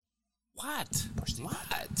What?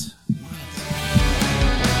 What?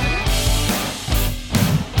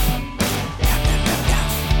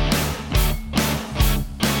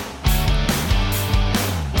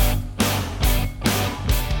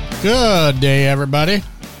 Good day, everybody.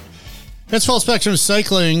 It's Full Spectrum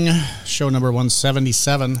Cycling, show number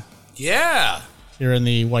 177. Yeah. Here in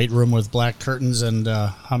the white room with black curtains and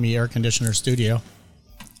hummy air conditioner studio.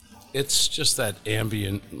 It's just that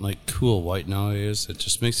ambient, like, cool white noise. It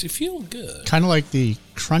just makes you feel good. Kind of like the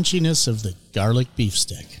crunchiness of the garlic beef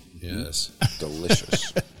stick. Yes.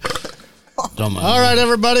 Delicious. Don't mind All right,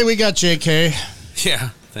 everybody, we got JK.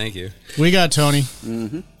 Yeah, thank you. We got Tony.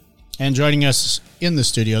 Mm-hmm. And joining us in the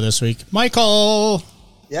studio this week, Michael.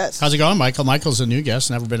 Yes. How's it going, Michael? Michael's a new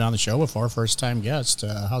guest, never been on the show before, first-time guest.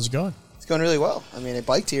 How's it going? It's going really well. I mean, I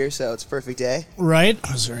biked here, so it's a perfect day. Right. It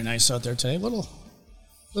was very nice out there today.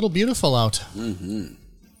 Little beautiful out. Mm-hmm.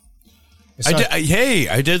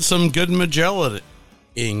 I did some good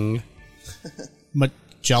Magellaing.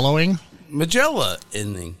 Magelloing?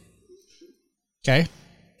 Magellaing. Okay.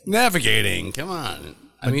 Navigating. Come on.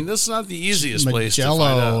 I mean, this is not the easiest place to find out.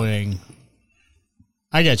 Magelloing.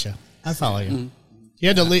 I get you. I follow you. Mm-hmm. You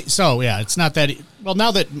had to leave. So, yeah, it's not that... Well,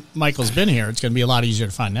 now that Michael's been here, it's going to be a lot easier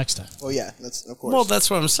to find next time. Well, yeah, that's of course. Well, that's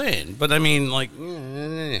what I'm saying. But, I mean, like...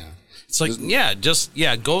 It's like,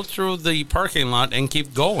 go through the parking lot and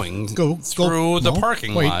keep going through the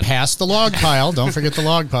parking lot. Past the log pile. Don't forget the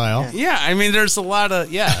log pile. Yeah, I mean, there is a lot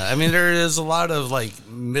of, like,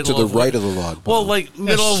 middle to the right of the log pile. Well, like,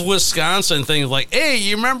 middle of Wisconsin things like, hey,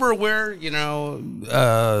 you remember where, they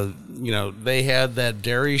had that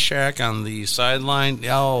dairy shack on the sideline?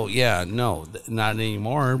 Oh, yeah, no, not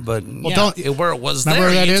anymore, but where it was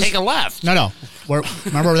there, you take a left. No.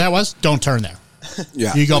 Remember where that was? Don't turn there.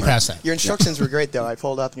 Yeah, you go past that. Your instructions were great, though. I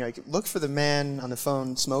pulled up and you're like, look for the man on the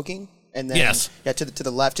phone smoking, and then to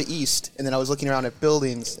the left to east, and then I was looking around at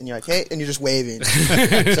buildings, and you're like, hey, and you're just waving. So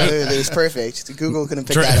it was perfect. Google couldn't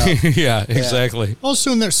pick that up. Yeah, exactly. Well,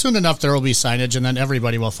 soon enough there will be signage, and then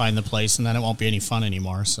everybody will find the place, and then it won't be any fun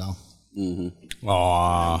anymore. So,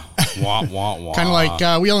 wah, wah, wah. Kind of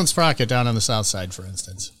like Wheel and Sprocket down on the south side, for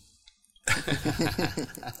instance.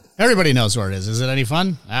 Everybody knows where it is. Is it any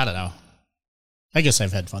fun? I don't know. I guess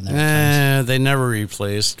I've had fun there. They never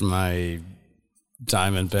replaced my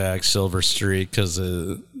Diamondback Silver Streak because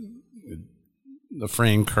the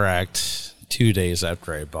frame cracked 2 days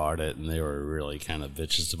after I bought it, and they were really kind of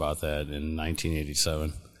bitches about that in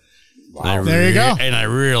 1987. Wow. There you go. And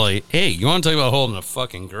you want to talk about holding a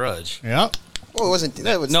fucking grudge? Yep. Well, it wasn't.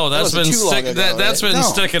 That's been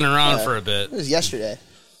sticking around for a bit. It was yesterday.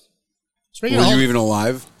 Were you even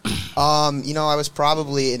alive? I was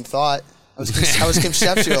probably in thought. I was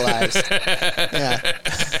conceptualized. Yeah.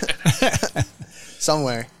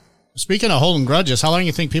 Somewhere. Speaking of holding grudges, how long do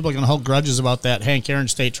you think people are going to hold grudges about that Hank Aaron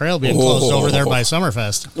State Trail being closed over there by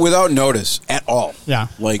Summerfest? Without notice at all. Yeah.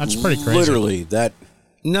 That's pretty crazy. Literally, that...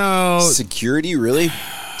 No. Security, really?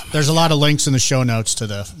 There's a lot of links in the show notes to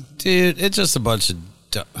the... Dude, it's just a bunch of...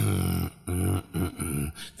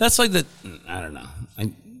 That's like the... I don't know.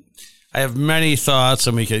 I have many thoughts,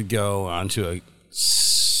 and we could go on to a...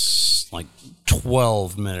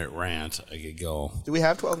 12-minute rant I could go. Do we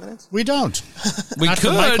have 12 minutes? We don't. We Not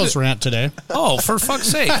could. For Michael's rant today. Oh, for fuck's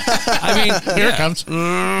sake. I mean, here it comes.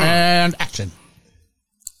 And action.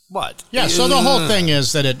 What? Yeah, so the whole thing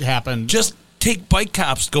is that it happened. Just take bike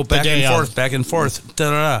cops, go back and forth.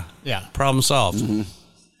 Da-da-da. Yeah. Problem solved. Mm-hmm.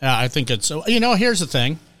 Yeah, I think it's... here's the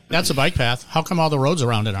thing. That's a bike path. How come all the roads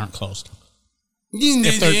around it aren't closed? And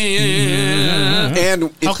if they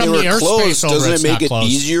were closed, doesn't it make it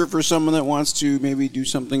easier for someone that wants to maybe do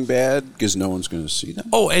something bad because no one's going to see them?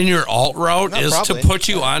 Oh, and your alt route is to put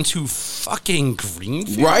you onto fucking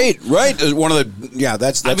Greenfield? Right. One of the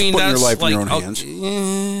that's putting your life in your own hands.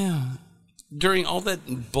 Yeah. During all that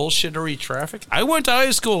bullshittery traffic, I went to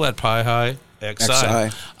high school at Pi High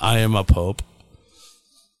XI. I am a pope.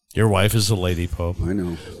 Your wife is a lady pope. I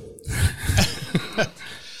know.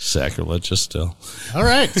 Sacrilegious still. All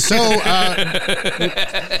right, so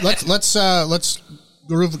let's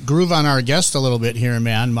groove on our guest a little bit here,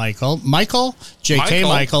 man. Michael, JK,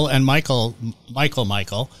 Michael, and Michael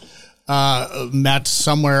met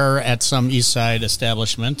somewhere at some East Side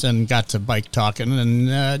establishment and got to bike talking. And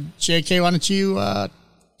JK, why don't you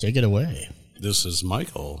take it away? This is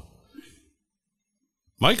Michael.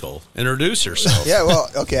 Michael, introduce yourself. Yeah, well,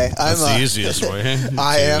 okay. That's the easiest way.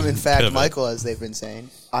 I am, in fact, Michael, as they've been saying.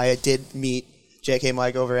 I did meet JK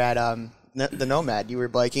Mike over at the Nomad. You were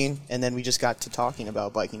biking, and then we just got to talking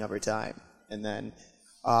about biking over time. And then,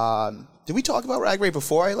 did we talk about Ragray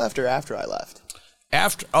before I left or after I left?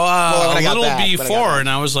 After a little before, and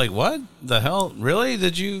I was like, "What the hell? Really?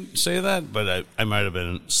 Did you say that?" But I might have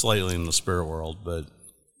been slightly in the spirit world, but.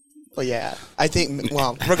 Well, yeah, I think.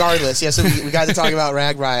 Well, regardless, yeah. So we got to talk about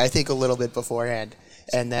RAGBRAI. I think a little bit beforehand,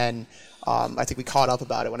 and then I think we caught up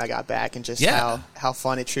about it when I got back, and just how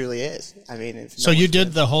fun it truly is. I mean, so you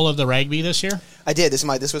did the whole of the Ragby this year? I did.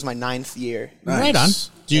 This was my 9th year. Nice. Right on.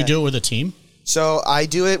 Do you do it with a team? So I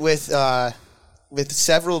do it with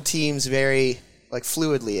several teams, very like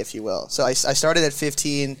fluidly, if you will. So I started at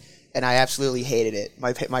 15, and I absolutely hated it.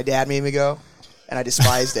 My dad made me go. And I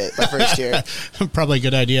despised it my first year. Probably a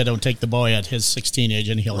good idea. Don't take the boy at his 16 age,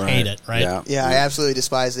 and he'll hate it, right? Yeah, I absolutely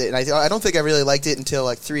despised it. And I don't think I really liked it until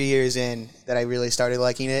like 3 years in that I really started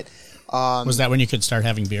liking it. Was that when you could start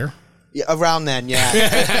having beer? Yeah, around then, yeah.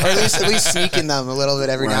 Or at least sneaking them a little bit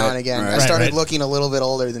every now and again. I started looking a little bit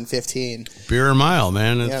older than 15. Beer a mile,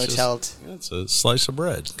 man. Which helped. It's a slice of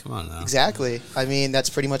bread. Come on now. Exactly. I mean, that's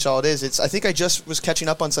pretty much all it is. I think I just was catching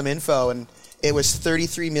up on some info, and it was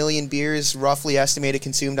 33 million beers roughly estimated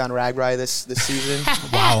consumed on RAGBRAI this season.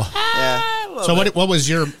 Wow. Yeah. So what was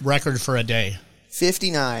your record for a day?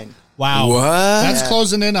 59. Wow. What? That's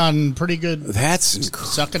closing in on pretty good. That's incredible.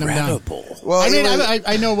 Sucking them down. Well, I mean,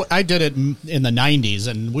 I know I did it in the 90s,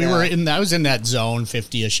 and I was in that zone,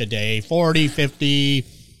 50-ish a day, 40, 50.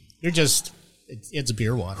 You're just... It's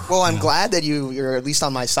beer water. Well, I'm glad that you're at least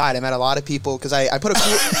on my side. I met a lot of people because I put a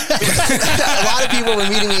lot of people were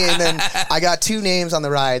meeting me, and then I got 2 names on the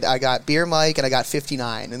ride. I got Beer Mike and I got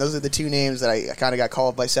 59, and those are the 2 names that I kind of got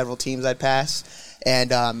called by several teams I'd pass.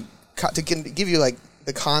 And to give you like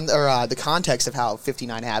the context of how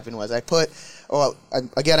 59 happened was I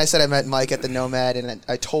said I met Mike at the Nomad, and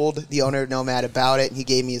I told the owner of Nomad about it, and he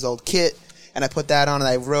gave me his old kit. And I put that on, and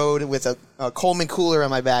I rode with a Coleman cooler on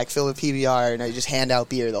my back filled with PBR, and I just hand out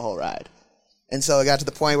beer the whole ride. And so I got to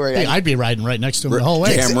the point where I'd be riding right next to him the whole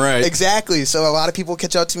way. Damn right. Exactly. So a lot of people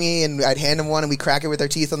catch up to me, and I'd hand them one, and we'd crack it with our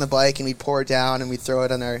teeth on the bike, and we'd pour it down, and we'd throw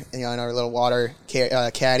it on our little water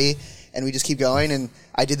caddy, and we just keep going. And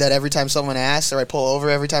I did that every time someone asked, or I pull over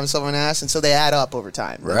every time someone asks, and so they add up over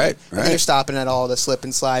time. Right. And you're stopping at all the slip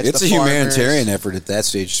and slides. It's a humanitarian effort at that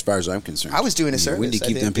stage, as far as I'm concerned. I was doing a service. We need to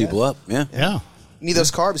keep them people up. Yeah. You need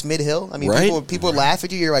those carbs mid-hill. I mean, people laugh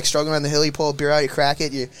at you. You're like struggling on the hill. You pull a beer out, you crack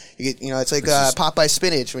it. You get, it's like Popeye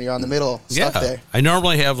spinach when you're on the middle stuff there. I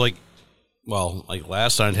normally have like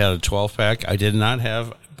last night I had a 12-pack. I did not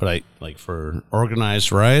have, but for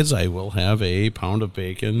organized rides, I will have a pound of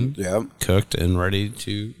bacon cooked and ready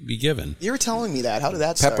to be given. You were telling me that. How did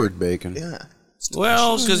that start? Peppered bacon. Yeah.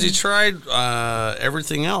 Well, because you tried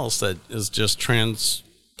everything else that is just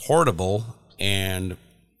transportable, and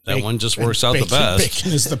that one just works out the best.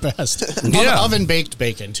 Bacon is the best. Oven baked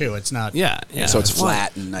bacon too. It's not. Yeah. So it's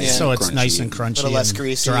flat and nice. So and it's nice and crunchy, a little less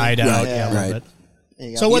greasy, dried out. Yeah, right.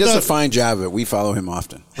 So he does a fine job of it. We follow him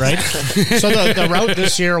often. Right. So the route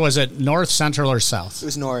this year, was it north, central, or south? It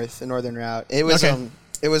was north, the northern route. It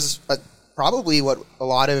was probably what a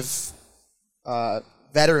lot of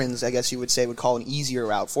veterans, I guess you would say, would call an easier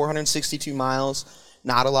route. 462 miles,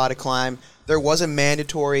 not a lot of climb. There was a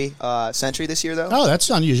mandatory Century this year, though. Oh, that's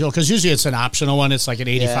unusual, because usually it's an optional one. It's like an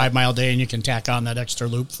 85-mile day, and you can tack on that extra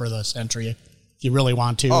loop for the Century if you really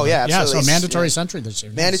want to. Oh, yeah, absolutely. Yeah, so mandatory Century this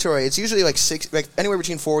year. Mandatory. Nice. It's usually like anywhere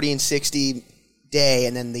between 40 and 60 day,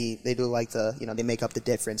 and then they do like they make up the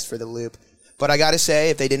difference for the loop. But I got to say,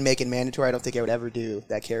 if they didn't make it mandatory, I don't think I would ever do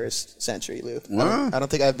that Karis Century loop. I don't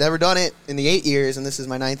think I've ever done it in the 8 years, and this is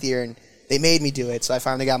my 9th year, and they made me do it, so I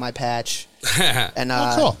finally got my patch. And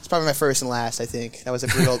cool. It's probably my first and last, I think. That was a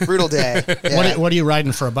brutal day. Yeah. What are you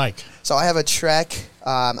riding for a bike? So I have a Trek,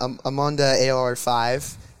 a Monda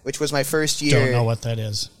AOR5, which was my first year. Don't know what that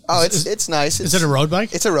is. Oh, it's nice. Is it a road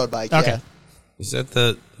bike? It's a road bike, okay.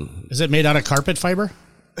 Yeah. Is it made out of carpet fiber?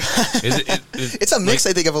 It's a mix,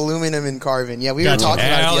 I think, of aluminum and carbon. Yeah, we were talking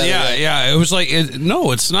about it the other day. Yeah. It was like,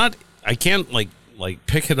 no, it's not. I can't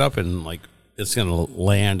pick it up and it's going to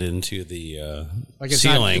land into the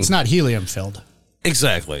ceiling. It's not helium filled.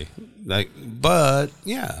 Exactly. But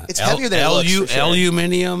yeah, it's heavier than it looks, for sure.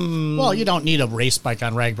 Aluminum. Well, you don't need a race bike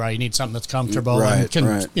on RAGBRAI. You need something that's comfortable and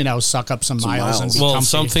can suck up some miles. And be comfy,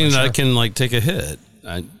 something that can take a hit.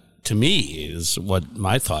 To me, is what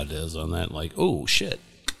my thought is on that. Oh shit.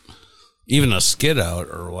 Even a skid out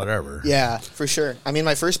or whatever. Yeah, for sure. I mean,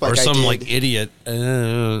 my first bike, or some idiot,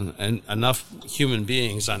 and enough human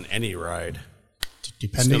beings on any ride.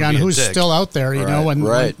 Depending on who's still out there, when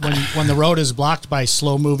the road is blocked by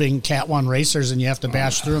slow-moving Cat 1 racers and you have to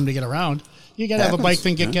bash through them to get around, you got to have a bike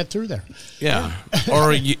that can get through there. Yeah.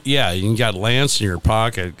 Or, you got Lance in your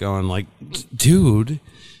pocket going dude,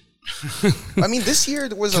 I mean, this year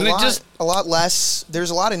there was a lot less.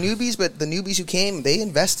 There's a lot of newbies, but the newbies who came, they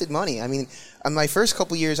invested money. I mean, on my first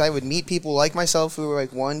couple years, I would meet people like myself who were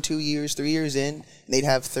like 1, 2 years, 3 years in, and they'd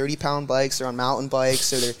have 30-pound bikes. They're on mountain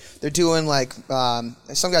bikes, or they're doing like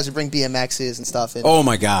some guys would bring BMXs and stuff. And, oh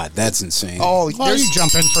my God, that's insane! Oh, you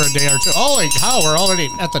jump in for a day or two. Holy cow, we're already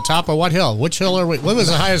at the top of what hill? Which hill are we? What was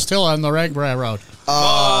the highest hill on the RAGBRAI road?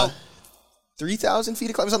 3,000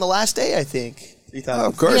 feet of climb. It was on the last day, I think. 3,000. Oh,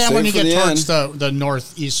 of course. Yeah, when you get towards the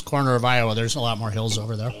northeast corner of Iowa, there's a lot more hills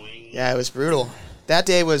over there. Yeah, it was brutal. That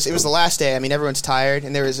day was the last day. I mean, everyone's tired,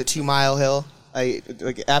 and there was a 2-mile hill.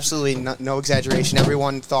 Absolutely no exaggeration.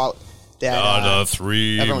 Everyone thought that a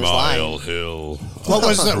 3-mile hill. What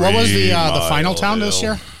was the final town this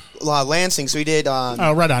year? Lansing. So we did.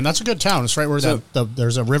 Right on. That's a good town. It's right where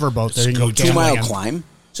there's a riverboat there. You can go 2-mile climb.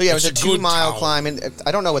 So yeah, it was a 2-mile climb, and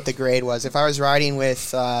I don't know what the grade was. If I was riding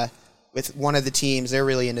with one of the teams, they're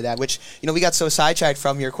really into that. Which we got so sidetracked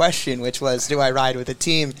from your question, which was, do I ride with a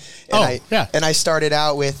team? And I started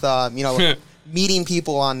out with meeting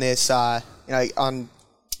people on this on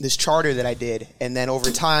this charter that I did, and then over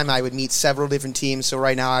time I would meet several different teams. So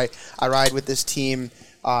right now I ride with this team.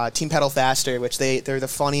 Team Pedal Faster, which they're the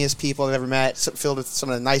funniest people I've ever met, filled with some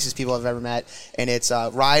of the nicest people I've ever met, and it's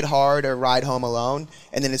Ride Hard or Ride Home Alone,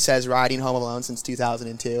 and then it says Riding Home Alone since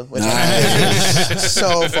 2002, which is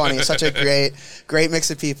so funny. It's such a great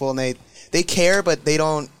mix of people, and they care, but they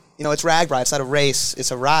don't. It's RAGBRAI. It's not a race.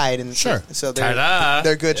 It's a ride, and sure. So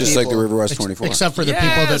they're good just people. like the River West 24, except for the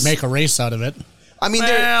people that make a race out of it. I mean,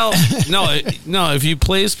 no. If you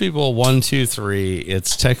place people 1, 2, 3,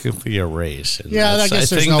 it's technically a race. And I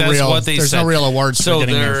guess there's no real awards for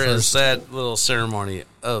getting there first. There is that little ceremony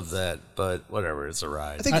of that, but whatever, it's a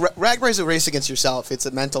ride. I think RAGBRAI is a race against yourself. It's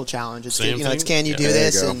a mental challenge. It's it's can you do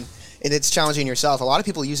this, and it's challenging yourself. A lot of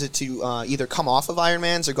people use it to either come off of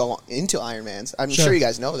Ironmans or go into Ironmans. I'm sure you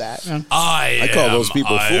guys know that. Yeah. I call those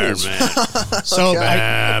people fools. So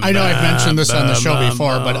I know I've mentioned this on the show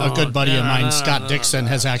before, but a good buddy of mine, Scott Dixon,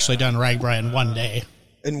 has actually done RAGBRAI in one day.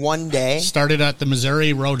 In one day? Started at the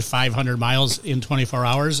Missouri, rode 500 miles in 24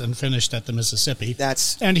 hours, and finished at the Mississippi.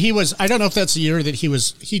 And he was, I don't know if that's the year that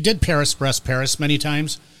he did Paris-Brest Paris many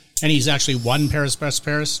times. And he's actually won Paris-Brest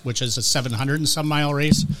Paris, which is a 700 and some mile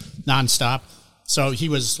race, nonstop. So he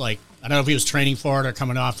was like, I don't know if he was training for it or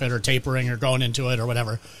coming off it or tapering or going into it or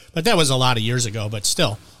whatever. But that was a lot of years ago. But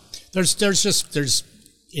still, there's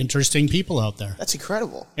interesting people out there. That's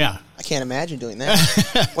incredible. Yeah, I can't imagine doing that.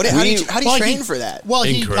 How do you train for that? Well,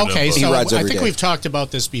 so I think we've talked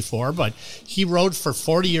about this before, but he rode for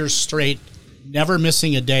 40 years straight, never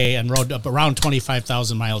missing a day, and rode up around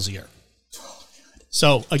 25,000 miles a year.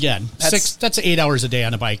 So again, that's 8 hours a day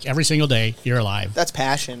on a bike every single day. You're alive. That's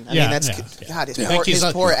passion. I mean, that's God. His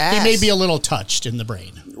poor ass. He may be a little touched in the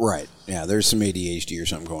brain. Right. Yeah. There's some ADHD or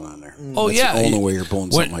something going on there. Oh, that's the only way you're pulling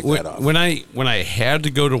something like that off. When I had to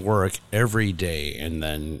go to work every day, and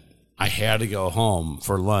then I had to go home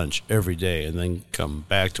for lunch every day, and then come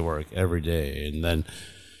back to work every day, and then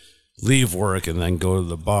leave work and then go to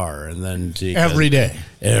the bar, and then every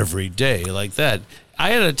day like that. I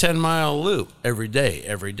had a 10-mile loop every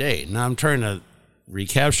day. Now I'm trying to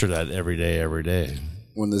recapture that every day.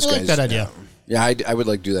 When this I like that idea. Yeah, I would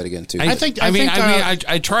like to do that again too.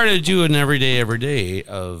 I try to do an every day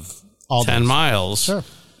of all 10 miles. Sure.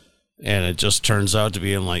 And it just turns out to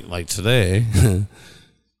be in like today.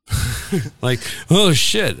 Like, oh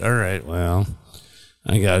shit. All right, well,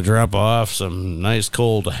 I got to drop off some nice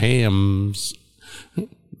cold hams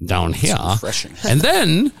down here. Refreshing. And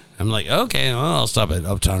then I'm like, okay, well, I'll stop at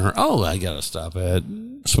Uptown. Or, I got to stop at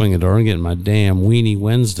Swingadore and get my damn Weenie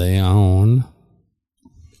Wednesday on.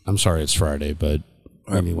 I'm sorry, it's Friday, but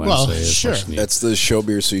Weenie Wednesday is sure. That's the show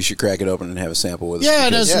beer, so you should crack it open and have a sample with us. Yeah,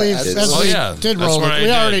 and we did roll it.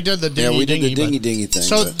 We already did the dingy we did the dingy thing.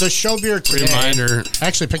 So the show beer today, reminder. I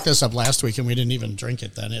actually picked this up last week and we didn't even drink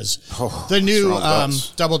it then, is the new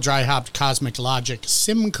double dry hopped Cosmic Logic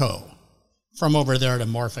Simcoe. From over there to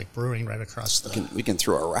Morphic Brewing, right across the... We can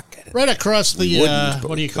throw a rock at it. Right across the,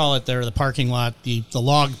 what do you call it there? The parking lot, the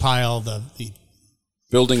log pile, the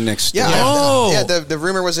building next door. Yeah, the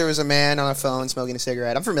rumor was there was a man on a phone smoking a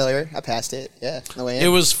cigarette. I'm familiar. I passed it. Yeah, no way in. It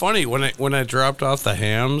was funny when I dropped off the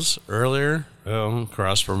hams earlier. Oh,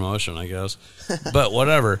 cross promotion, I guess. But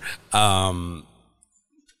whatever.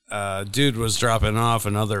 Dude was dropping off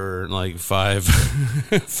another 5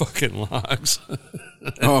 fucking logs.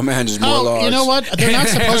 Oh man, just more logs. You know what? They're not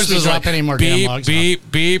supposed to drop any more damn logs.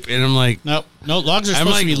 Beep, and I'm like, no, logs are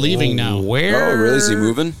supposed to be leaving now. Where? Oh, really? Is he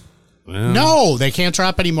moving? Well, no, they can't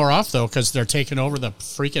drop any more off, though, because they're taking over the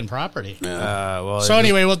freaking property. Yeah.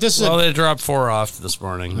 They dropped 4 off this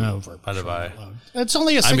morning. By the way. It's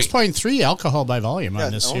only a 6.3 alcohol by volume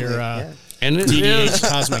on this here. And DDH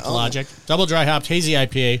Cosmic Logic. Double dry hopped, hazy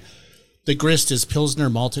IPA. The grist is Pilsner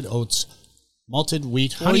malted oats, malted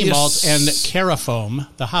wheat, honey malt, and Carafoam.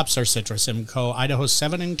 The hops are Citrus, Simcoe, Idaho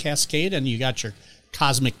 7, and Cascade, and you got your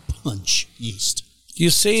Cosmic Punch yeast. You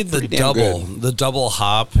say the double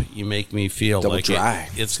hop, you make me feel double like dry.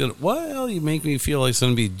 It's gonna. Well, you make me feel like it's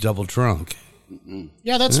gonna be double drunk. Mm-hmm.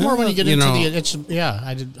 Yeah, that's more when you get into the. It's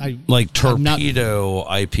I like Torpedo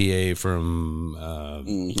IPA from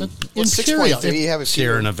Imperial. You have a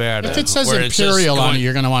Sierra Nevada. If it says Imperial on it,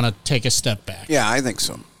 you're going to want to take a step back. Yeah, I think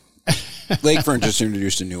so. Lakefront just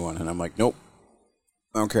introduced a new one, and I'm like, nope.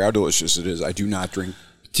 I don't care how delicious it is. I do not drink.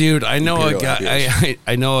 Dude, I know Imperial a guy.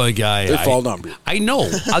 I know a guy. They fall down. I know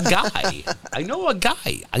a guy. I know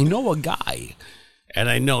a guy. And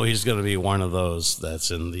I know he's going to be one of those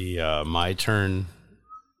that's in the My Turn.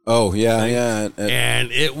 Oh, yeah.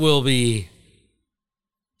 And it will be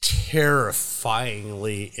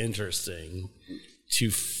terrifyingly interesting to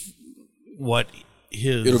what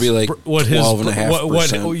his... It'll be like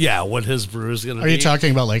 12.5%. What his brew is going to be. Are you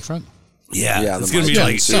talking about Lakefront? Yeah, it's going to be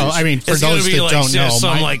like... So, I mean, for those that don't know...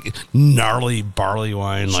 Some like gnarly barley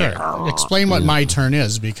wine. Sure. Explain what My Turn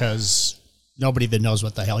is, because... Nobody that knows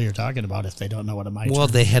what the hell you're talking about if they don't know what a My Turn is. Well,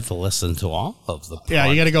 they had to listen to all of the... Yeah,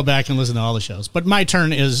 you got to go back and listen to all the shows. But My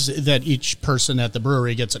Turn is that each person at the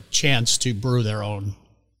brewery gets a chance to brew their own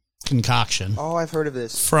concoction. Oh, I've heard of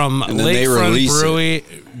this. From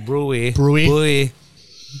Lakefront Brewery.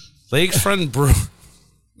 Lakefront Brewery.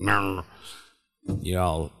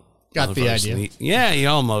 Y'all... Got the idea.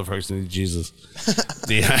 Y'all motherfuckers need Jesus.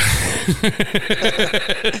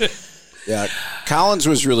 Yeah, Collins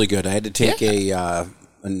was really good. I had to take a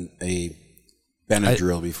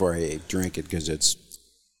Benadryl before I drink it because it's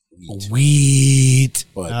wheat.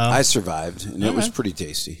 But I survived, and it was pretty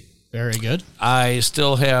tasty. Very good. I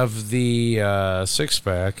still have the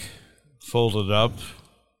 6-pack folded up.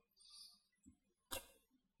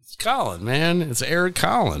 It's Colin, man. It's Eric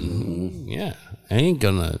Collin. Mm-hmm. Yeah, I ain't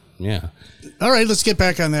gonna. Yeah. All right, let's get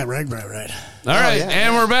back on that Ragbri ride. All right,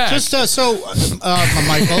 and we're back. Just Michael,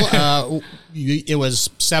 it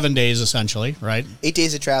was 7 days essentially, right? 8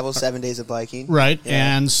 days of travel, 7 days of biking. Right,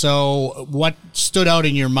 and so what stood out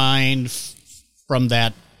in your mind from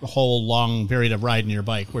that whole long period of riding your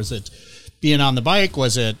bike? Was it being on the bike?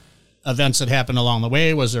 Was it events that happened along the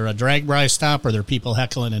way? Was there a Ragbri stop? Were there people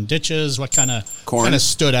heckling in ditches? What kind of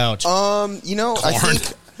stood out?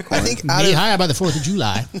 I think knee high by the 4th of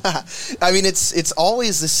July. I mean, it's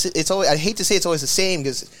always I hate to say it's always the same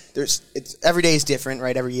because every day is different,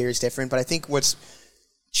 right? Every year is different. But I think what's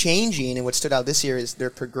changing and what stood out this year is they're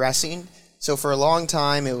progressing. So for a long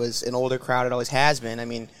time, it was an older crowd. It always has been. I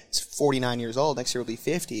mean, it's 49 years old. Next year will be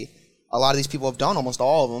 50. A lot of these people have done almost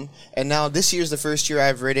all of them. And now this year's the first year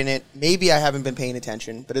I've ridden it. Maybe I haven't been paying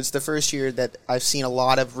attention, but it's the first year that I've seen a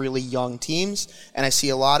lot of really young teams, and I see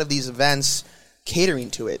a lot of these events catering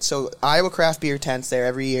to it. So Iowa Craft Beer Tent's there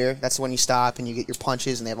every year. That's when you stop and you get your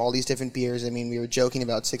punches, and they have all these different beers. I mean, we were joking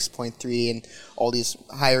about 6.3 and all these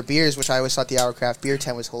higher beers, which I always thought the Iowa Craft Beer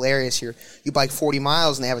Tent was hilarious. You bike 40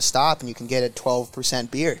 miles and they have a stop and you can get a 12%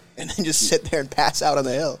 beer and then just sit there and pass out on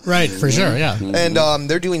the hill. Right, for sure, yeah. And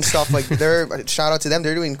they're doing stuff like shout out to them.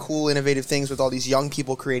 They're doing cool, innovative things with all these young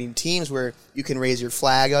people creating teams where you can raise your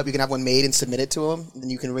flag up. You can have one made and submit it to them, and then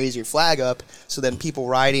you can raise your flag up so then people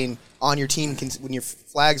riding on your team can, when your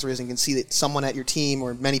flag's risen, can see that someone at your team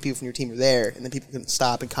or many people from your team are there, and then people can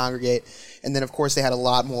stop and congregate. And then, of course, they had a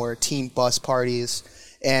lot more team bus parties.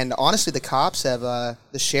 And honestly, the cops have,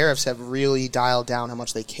 the sheriffs have really dialed down how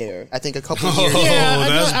much they care. I think a couple of years ago.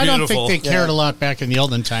 I don't think they cared a lot back in the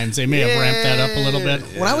olden times. They may have ramped that up a little bit.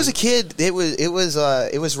 When I was a kid, it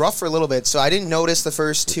was rough for a little bit. So I didn't notice the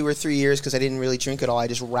first 2 or 3 years because I didn't really drink at all. I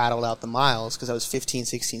just rattled out the miles because I was 15,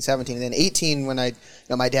 16, 17. And then 18 when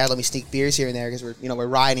my dad let me sneak beers here and there because we're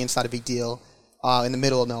riding. It's not a big deal in the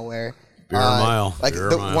middle of nowhere. Beer a mile.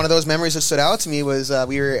 One of those memories that stood out to me was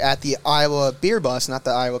we were at the Iowa Beer Bus, not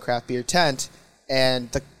the Iowa Craft Beer Tent, and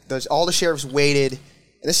all the sheriffs waited.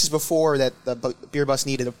 And this is before that the beer bus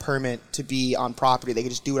needed a permit to be on property. They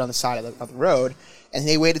could just do it on the side of the road. And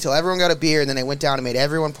they waited till everyone got a beer, and then they went down and made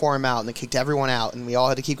everyone pour them out, and they kicked everyone out, and we all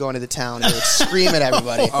had to keep going to the town, and they would scream at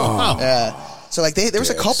everybody. Yeah. So like there was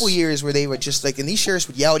a couple years where they would just like, and these sheriffs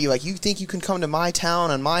would yell at you like, you think you can come to my town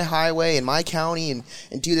on my highway in my county and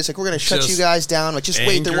do this? Like, we're going to shut you guys down. Like, just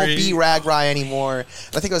wait, there won't be RAGBRAI anymore.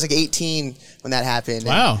 I think I was like 18 when that happened.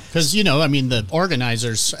 Wow. Because, I mean, the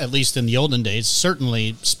organizers, at least in the olden days,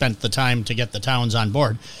 certainly spent the time to get the towns on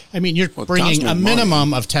board. I mean, you're bringing a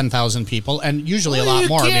minimum of 10,000 people and usually a lot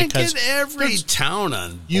more. Because get every town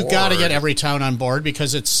on board. You got to get every town on board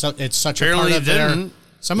because it's such a part of their...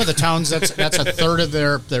 Some of the towns, that's a third of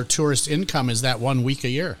their tourist income is that 1 week a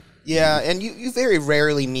year. Yeah, and you very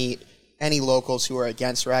rarely meet any locals who are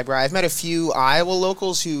against RAGBRAI. I've met a few Iowa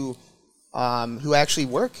locals who actually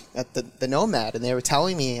work at the Nomad, and they were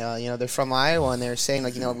telling me, they're from Iowa, and they're saying,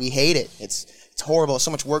 like, we hate it. It's horrible. So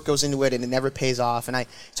much work goes into it, and it never pays off. And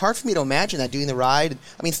it's hard for me to imagine that doing the ride.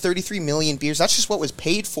 I mean, 33 million beers, that's just what was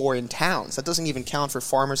paid for in towns. That doesn't even count for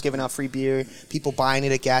farmers giving out free beer, people buying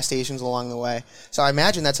it at gas stations along the way. So I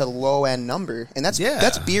imagine that's a low-end number, and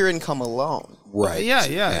that's beer income alone. Right. Yeah.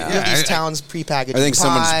 These towns prepackaged. I think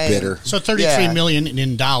pie. Someone's bitter. So 33 million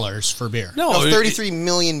in dollars for beer. No, 33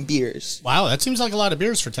 million beers. Wow, that seems like a lot of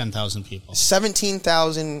beers for 10,000 people.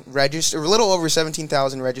 17,000 registered, a little over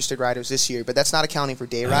 17,000 registered riders this year, but that's not accounting for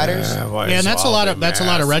day riders. And that's a lot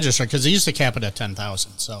of registered because they used to cap it at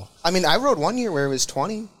 10,000. So I mean, I rode one year where it was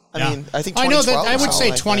 20. I mean, I think 2012 I know that I would say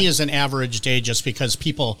like 20 that. is an average day just because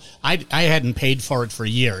people, I hadn't paid for it for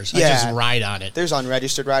years. Yeah. I just ride on it. There's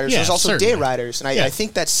unregistered riders. Yeah, There's also certainly. day riders. And I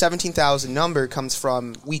think that 17,000 number comes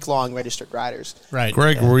from week-long registered riders. Right.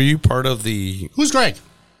 Greg, were you part of the... Who's Greg?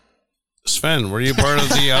 Sven, were you part of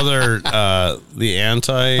the other, the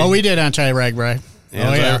anti... Oh, we did anti-RAGBRAI.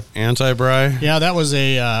 Anti-Bri? Yeah, that was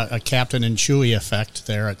a Captain and Chewie effect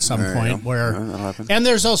there at some point where, and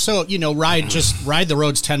there's also, ride the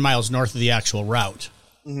roads 10 miles north of the actual route.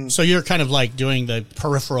 Mm-hmm. So you're kind of like doing the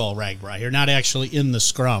peripheral RAGBRAI. You're not actually in the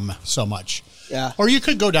scrum so much. Yeah. Or you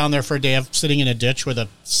could go down there for a day of sitting in a ditch with a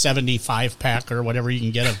 75 pack or whatever you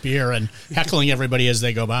can get of beer and heckling everybody as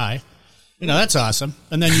they go by. That's awesome.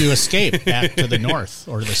 And then you escape back to the north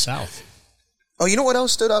or to the south. Oh, you know what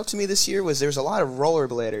else stood out to me this year was there's a lot of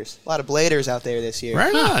rollerbladers, a lot of bladers out there this year.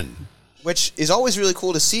 Right on. Which is always really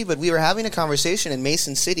cool to see, but we were having a conversation in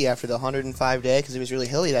Mason City after the 105 day because it was really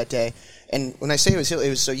hilly that day. And when I say it was hilly, it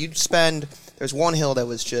was so there's one hill that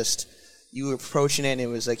was just, you were approaching it and it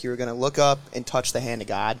was like you were going to look up and touch the hand of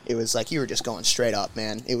God. It was like you were just going straight up,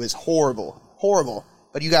 man. It was horrible.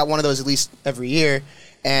 But you got one of those at least every year.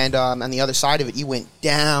 And on the other side of it, you went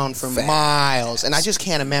down for miles. And I just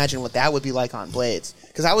can't imagine what that would be like on blades.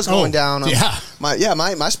 Because I was going down.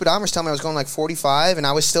 My speedometer's telling me I was going like 45, and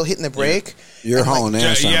I was still hitting the brake. You're hauling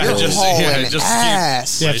ass. You're hauling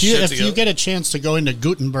ass. Yeah, if you get a chance to go into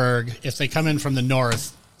Gutenberg, if they come in from the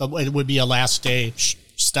north, it would be a last day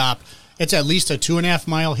stop. It's at least a 2.5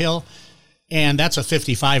 mile hill. And that's a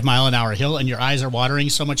 55 mile an hour hill, and your eyes are watering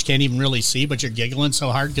so much you can't even really see, but you're giggling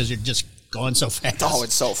so hard because you're just going so fast. Oh,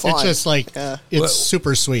 it's so fun. It's just like, it's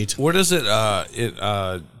super sweet. What is it?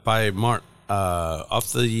 By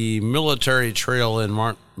off the military trail in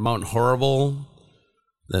Mount Horrible,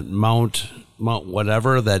 that Mount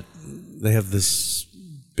whatever, that they have this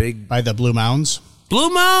big... By the Blue Mounds? Blue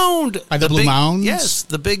Mound! By the Blue Mounds? Yes,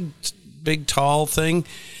 the big tall thing.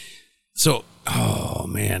 So... Oh,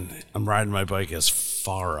 man, I'm riding my bike as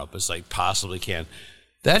far up as I possibly can.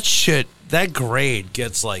 That grade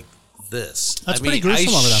gets like this. That's pretty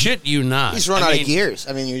gruesome over there. Shit you not. He's run out of gears.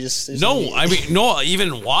 I mean, you're just... No,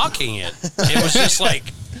 even walking it. It was just like,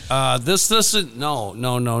 this, no.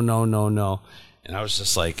 And I was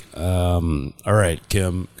just like, all right,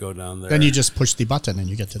 Kim, go down there. Then you just push the button and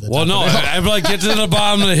you get to the top. Well, no, I'm like, get to the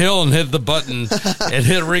bottom of the hill and hit the button and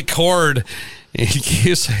hit record. In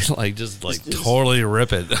case I just totally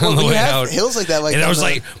rip it on the way out. Hills like that, and I was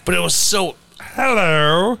like, but it was so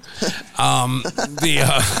hello.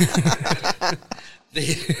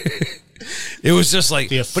 It was just like,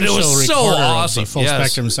 but it was so awesome. The Full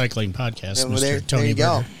Spectrum Cycling Podcast, Mr. Tony. There you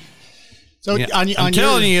go. So yeah, I'm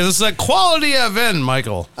telling you, this is a quality event,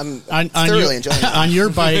 Michael. I'm thoroughly enjoying it. On your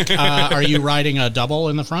bike, are you riding a double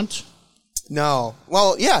in the front? No.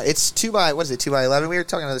 Well, yeah, it's 2x11. We were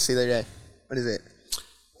talking about this the other day. What is it?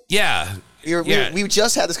 Yeah. We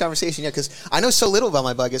just had this conversation, because I know so little about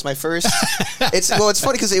my bike. It's my first. It's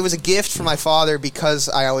funny because it was a gift from my father because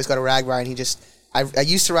I always got a RAGBRAI, and I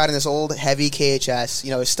used to ride in this old heavy KHS.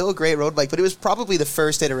 It's still a great road bike, but it was probably the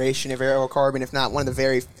first iteration of aerocarbon, if not one of the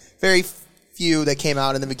very, very few that came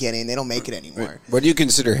out in the beginning. They don't make it anymore. What do you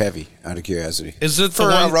consider heavy, out of curiosity? Is it for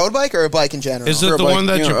a road bike or a bike in general? Is it the one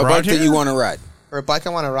that you brought a bike here? that you want to ride? For a bike I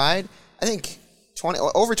want to ride, I think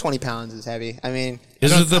over 20 pounds is heavy. I mean,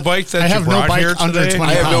 is it the bike that you brought here today? Under 20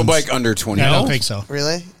 I have no bike under 20 pounds. I don't think so.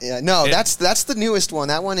 Really? Yeah. No, that's the newest one.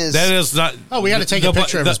 That one is. That is not. Oh, we got to take a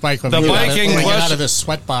picture of his bike when we get out of this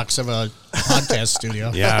sweat box of a podcast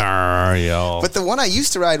studio. Yeah, yo. But the one I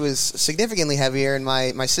used to ride was significantly heavier, and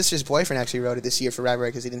my sister's boyfriend actually rode it this year for RAGBRAI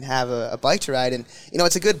because he didn't have a bike to ride. And,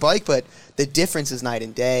 it's a good bike, but the difference is night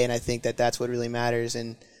and day, and I think that's what really matters.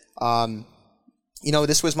 And,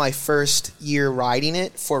 this was my first year riding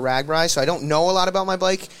it for RAGBRAI, so I don't know a lot about my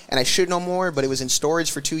bike, and I should know more, but it was in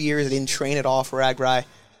storage for 2 years. I didn't train at all for RAGBRAI.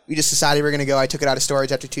 We just decided we were going to go. I took it out of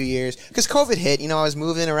storage after 2 years because COVID hit. I was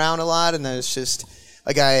moving around a lot, and I was just...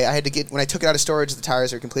 Like, I had to when I took it out of storage, the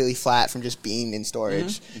tires are completely flat from just being in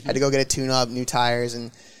storage. Mm-hmm. I had to go get a tune-up, new tires,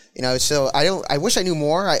 and, so I wish I knew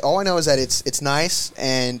more. All I know is that it's nice,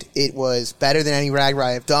 and it was better than any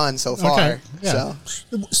RAGBRAI I've done so far. Okay. Yeah.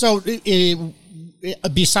 So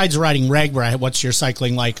besides riding RAGBRAI, what's your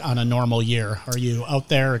cycling like on a normal year? Are you out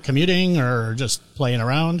there commuting or just playing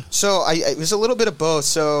around? So it was a little bit of both.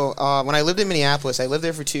 So when I lived in Minneapolis, I lived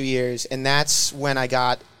there for 2 years, and that's when I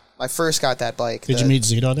first got that bike. Did you meet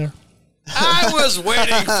Zito there? I was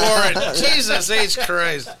waiting for it. Jesus H.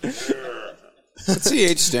 Christ. What's the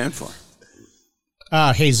H stand for?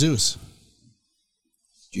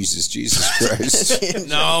 Jesus. Jesus Christ.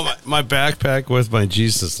 No, my backpack with my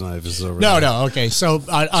Jesus knife is over there. No, okay. So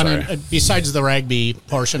besides the rugby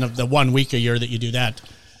portion of the 1 week a year that you do that,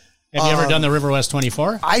 have you ever done the River West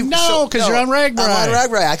 24? No, because you're on RAGBRAI. I'm on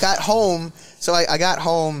RAGBRAI. I got home. So I got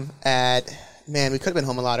home at... Man, we could have been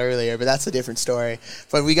home a lot earlier, but that's a different story.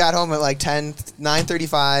 But we got home at like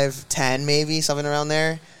 9:35, 10 maybe, something around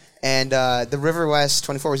there. And the River West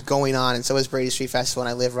 24 was going on, and so was Brady Street Festival, and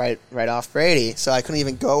I live right off Brady. So I couldn't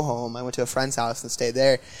even go home. I went to a friend's house and stayed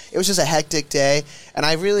there. It was just a hectic day, and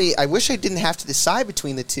I wish I didn't have to decide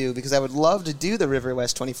between the two because I would love to do the River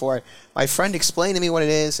West 24. My friend explained to me what it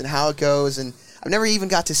is and how it goes, and I've never even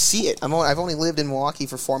got to see it. I've only lived in Milwaukee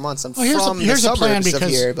for 4 months. I'm from the suburbs of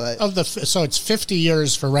here, but so it's 50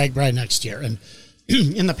 years for RAGBRAI next year, and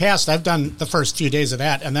in the past I've done the first few days of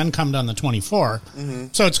that and then come down the 24. Mm-hmm.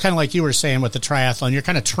 So it's kind of like you were saying with the triathlon. You're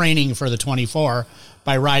kind of training for the 24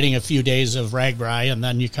 by riding a few days of RAGBRAI, and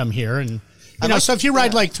then you come here and so if you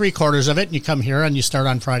ride like 3/4 of it and you come here and you start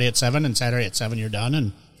on Friday at 7 and Saturday at 7, you're done,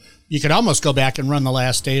 and you could almost go back and run the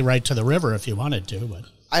last day right to the river if you wanted to, but.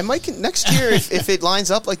 I might next year if it lines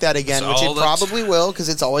up like that again, which it probably will because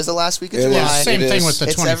it's always the last week of July. Yeah, same thing with the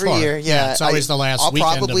 24. It's every year. Yeah, it's always the last weekend.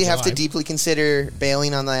 I'll probably have July. to deeply consider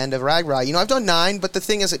bailing on the end of RAGBRAI. I've done 9, but the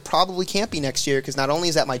thing is, it probably can't be next year because not only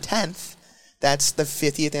is that my 10th, that's the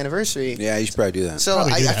 50th anniversary. Yeah, you should probably do that. So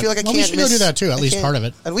I feel like I can't miss. You should do that too. At least part of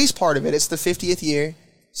it. At least part of it. It's the 50th year.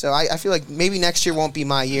 So I feel like maybe next year won't be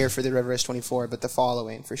my year for the River West 24, but the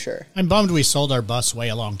following for sure. I'm bummed we sold our bus way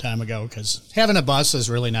a long time ago because having a bus is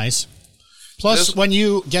really nice. Plus, when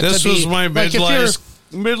you get to be... This was my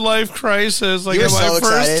midlife crisis. Like, my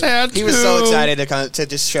first tattoo. He was so excited to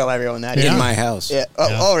just show everyone that. In my house. Yeah.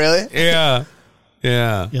 Oh, really? Yeah.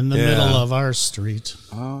 Yeah. In the middle of our street.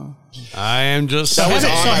 Oh. I am just... So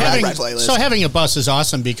having a bus is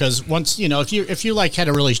awesome because once, if you like had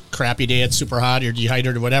a really crappy day, it's super hot or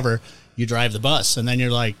dehydrated or whatever, you drive the bus and then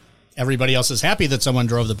you're like, everybody else is happy that someone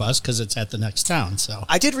drove the bus because it's at the next town. So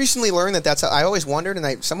I did recently learn that's how I always wondered,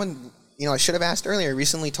 and someone... I should have asked earlier.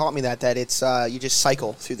 Recently taught me that it's you just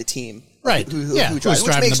cycle through the team, right? Who drives,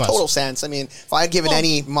 which makes total sense. I mean, if I had given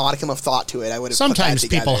any modicum of thought to it, I would have. Sometimes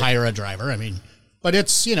people hire a driver. I mean, but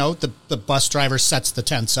it's the bus driver sets the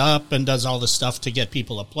tents up and does all the stuff to get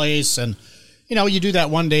people a place, and you do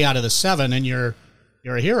that one day out of the 7, and you're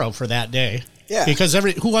a hero for that day. Yeah, because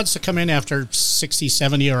who wants to come in after 60,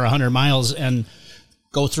 70, or 100 miles and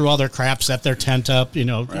go through all their crap, set their tent up,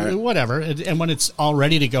 whatever. And when it's all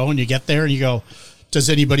ready to go and you get there and you go, does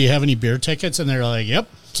anybody have any beer tickets? And they're like, yep.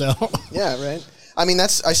 So yeah, right. I mean, I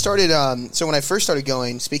started, so when I first started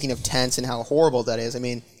going, speaking of tents and how horrible that is, I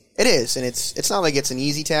mean, it is. And it's not like it's an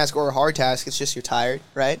easy task or a hard task. It's just you're tired,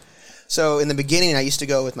 right? So in the beginning, I used to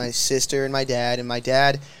go with my sister and my dad. And my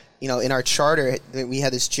dad, in our charter, we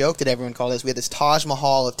had this joke that everyone called us. We had this Taj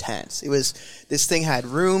Mahal of tents. This thing had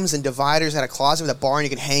rooms and dividers, had a closet with a bar, and you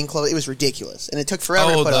could hang clothes. It was ridiculous, and it took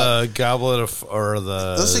forever to put up. The goblet or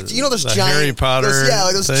those giant Harry Potter,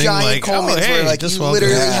 those giant Colemans where you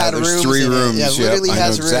literally had rooms. 3 rooms. Yeah, literally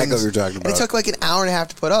has rooms. Exactly what you're talking about. And it took like an hour and a half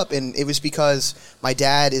to put up, and it was because my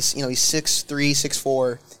dad is, he's 6'3",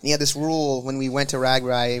 6'4". And he had this rule when we went to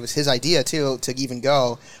RAGBRAI. It was his idea too to even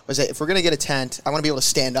go. Was that if we're gonna get a tent, I want to be able to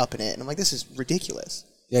stand up in it. And I'm like, this is ridiculous.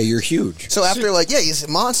 Yeah, you're huge. So after he's a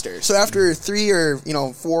monster. So after 3 or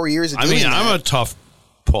 4 years of doing that, I'm a tough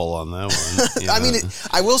pull on that one. I mean,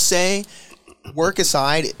 I will say, work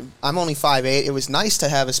aside, I'm only 5'8". It was nice to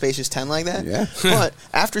have a spacious tent like that. Yeah. But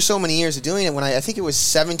after so many years of doing it, when I think it was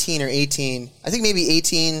 17 or 18, I think maybe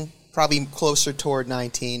 18, probably closer toward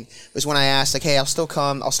 19, was when I asked, like, hey, I'll still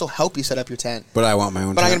come, I'll still help you set up your tent. But I want my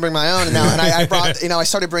own But tent. I'm going to bring my own. And now, and I brought, I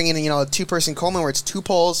started bringing in, a 2-person Coleman where it's 2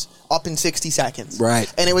 poles up in 60 seconds. Right.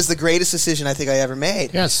 And it was the greatest decision I think I ever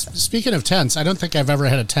made. Yes. Speaking of tents, I don't think I've ever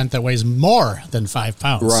had a tent that weighs more than 5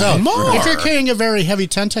 pounds. Right. So More? if you're carrying a very heavy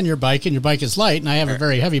tent on your bike and your bike is light, and I have a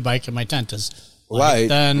very heavy bike and my tent is light,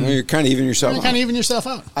 then you're kind of even yourself you're out. kind of even yourself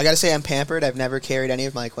out. I got to say, I'm pampered. I've never carried any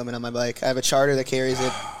of my equipment on my bike. I have a charter that carries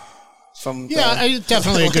it from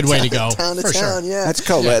Definitely a good way to go. town to for town, sure. yeah. That's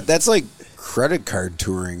called that. That's like credit card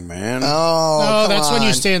touring, man. Oh, No, that's when you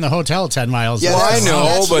on. stay in the hotel 10 miles. Yeah, well, I that's- know,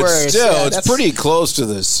 that's but worse. still, Yeah, it's that's- pretty close to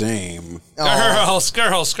the same.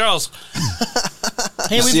 Girls.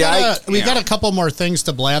 Hey, we've See, got a couple more things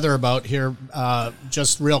to blather about here,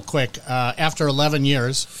 just real quick. After 11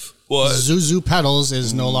 years, What? Zuzu Pedals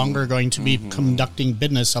is no longer going to be conducting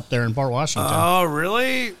business up there in Port Washington. Oh,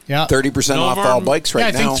 really? Yeah. 30% No off more- all bikes right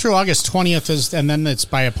I think now. through August 20th is, and then it's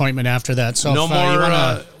by appointment after that. So No if, more. you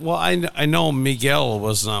wanna, Well, I know Miguel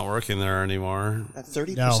was not working there anymore, At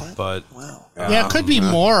 30%? No. but Wow. yeah, it could be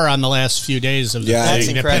more on the last few days of the Yeah, That's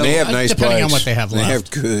thing, incredible. and they have nice depending bikes. on what they have left. They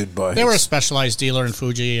have good bikes. They were a specialized dealer in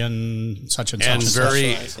Fuji and such and such. and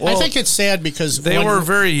very. I think it's sad because They when- were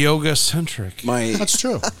very yoga centric. That's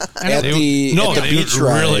true. At And the, No, at the they beach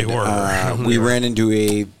really ride, were. we ran into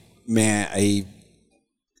a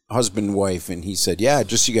husband wife, and he said, "Yeah,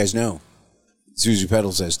 just so you guys know, Zuzu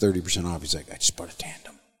Pedals has 30% off." He's like, "I just bought a tandem."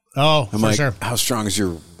 oh, I'm for like, sure. "How strong is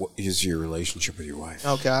your relationship with your wife?"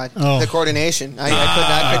 Oh, God. Oh. The coordination.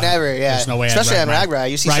 I could never, yeah. There's no way Especially I'd on ride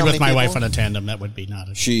Ragbri. You see ride so with many my people. wife on a tandem. That would be not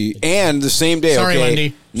a She and the same day. Sorry, okay,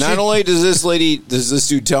 Wendy. Not only does this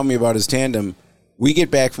dude tell me about his tandem, we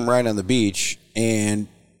get back from riding on the beach, and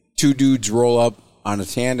 2 dudes roll up on a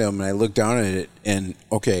tandem, and I look down at it, and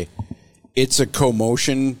okay, it's a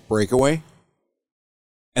co-motion breakaway,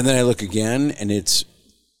 and then I look again, and it's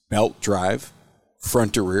belt drive,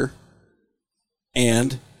 front to rear,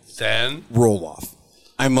 and Then roll off.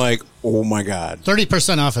 I'm like, oh my god,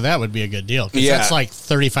 30% off of that would be a good deal. 'Cause Yeah. that's like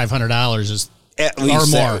 $3,500 is at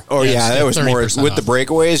least more. that. Oh Yes, yeah, that was more 30% with the off.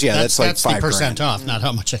 breakaways. Yeah, that's like that's $5,000 the percent off, not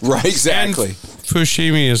how much it Right, exactly.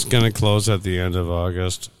 Fushimi is going to close at the end of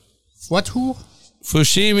August. What? Who?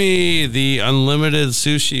 Fushimi, the unlimited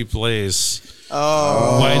sushi place.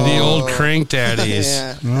 Oh. By the old crank daddies.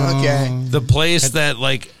 Yeah. Okay. The place that,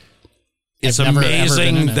 like, it's I've never, ever been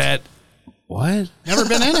amazing in it. that. What? Never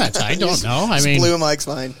been in it. I don't know. I mean, Blew Mike's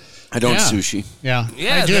mind. I don't Yeah. sushi. yeah,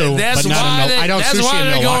 Yeah, I do. that's but not why in, I don't that's sushi why in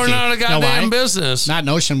they're Milwaukee. going out of Know why? goddamn business. Not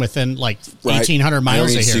Notion within like Right. 1,800 I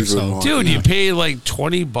miles don't of eat here. seafood in So Milwaukee. Dude, you pay like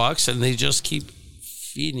 $20 and they just keep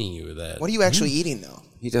feeding you that. What are you actually eating, though?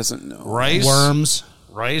 He doesn't know. Rice? worms,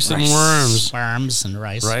 Rice and worms. worms, and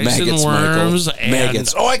rice. Rice Maggots, and worms. Michael. And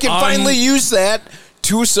Maggots. Oh, I can finally use that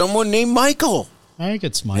to someone named Michael. I think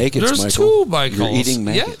it's mine. Maggots, There's Michael. 2 Michaels. You're eating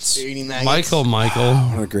maggots. Yes. You're eating maggots? Michael.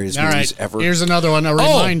 One of the greatest All movies right, ever. here's another one. A Oh,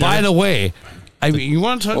 reminder. by the way, I mean, you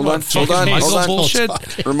want to talk Hold about on, fucking hold on, Michael hold on. bullshit?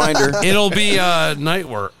 Reminder. It'll be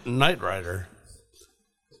Night Rider.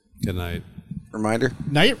 Good night. Reminder.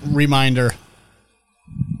 Night reminder.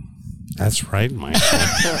 That's right, Michael.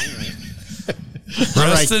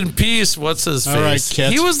 Rest in peace. What's his face? All right,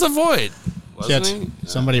 Kit. He was the Void, wasn't Kit. he?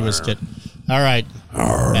 Somebody was Kit. All right,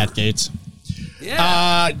 Matt Gates.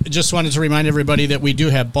 Yeah. Just wanted to remind everybody that we do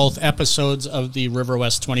have both episodes of the River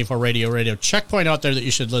West 24 Radio Checkpoint out there that you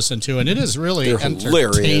should listen to, and it is really They're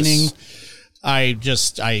entertaining.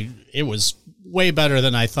 hilarious. It was way better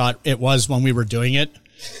than I thought it was when we were doing it.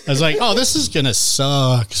 I was like, oh, this is gonna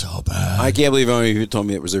suck so bad. I can't believe how many people told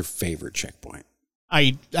me it was their favorite checkpoint.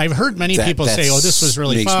 I've heard many people say, "Oh, this was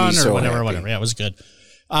really makes me fun," or so whatever, happy. whatever. Yeah, it was good.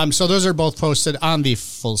 So those are both posted on the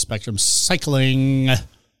Full Spectrum Cycling.com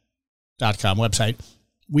website.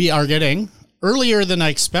 We are getting, earlier than I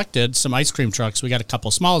expected, some ice cream trucks. We got a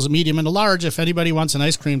couple smalls, a medium, and a large. If anybody wants an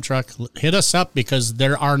ice cream truck, hit us up because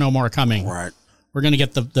there are no more coming. Right. We're going to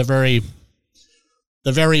get the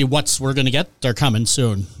very what's we're going to get. They're coming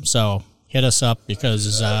soon. So hit us up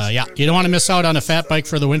because, you don't want to miss out on a fat bike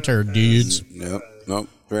for the winter, dudes. Nope.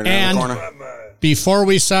 Right And around the corner. before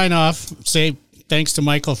we sign off, say thanks to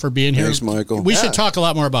Michael for being here. Thanks, Michael. We should talk a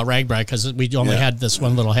lot more about Ragbri because we only had this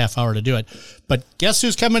one little half hour to do it. But guess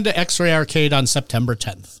who's coming to X-Ray Arcade on September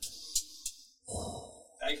 10th?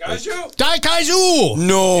 Daikaizu!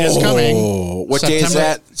 No. Is coming. What day is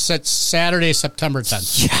that? Saturday, September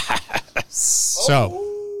 10th. Yes.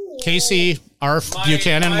 So Casey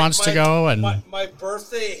Buchanan wants to go, and my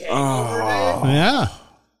birthday hangover day. Yeah.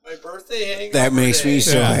 My birthday hangover. That makes me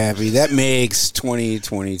so Yeah. happy. That makes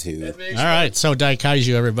 2022. All right, so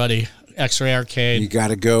Daikaiju, everybody, X-Ray Arcade. You got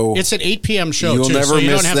to go. It's an 8 p.m. show You'll too, never so you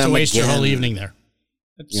don't miss have to them waste your whole again. evening there.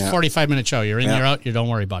 It's Yeah. a 45-minute show. You're in, Yeah. you're out. You don't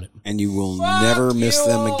worry about it. And you will never miss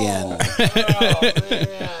them again.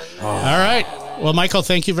 All right. Well, Michael,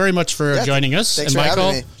 thank you very much for joining us. Thanks and for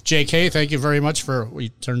Michael, having me. JK, thank you very much for. We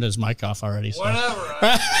turned his mic off already. So.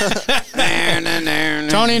 Whatever.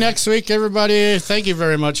 Tony, next week, everybody. Thank you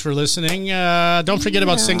very much for listening. Don't forget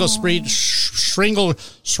about Shringle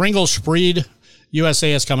Spreed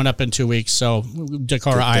USA is coming up in 2 weeks. So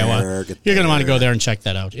Decorah, Iowa. You're going to want to go there and check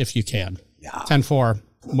that out if you can.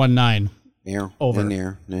 10-4-19. Near. Over.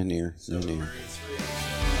 Near.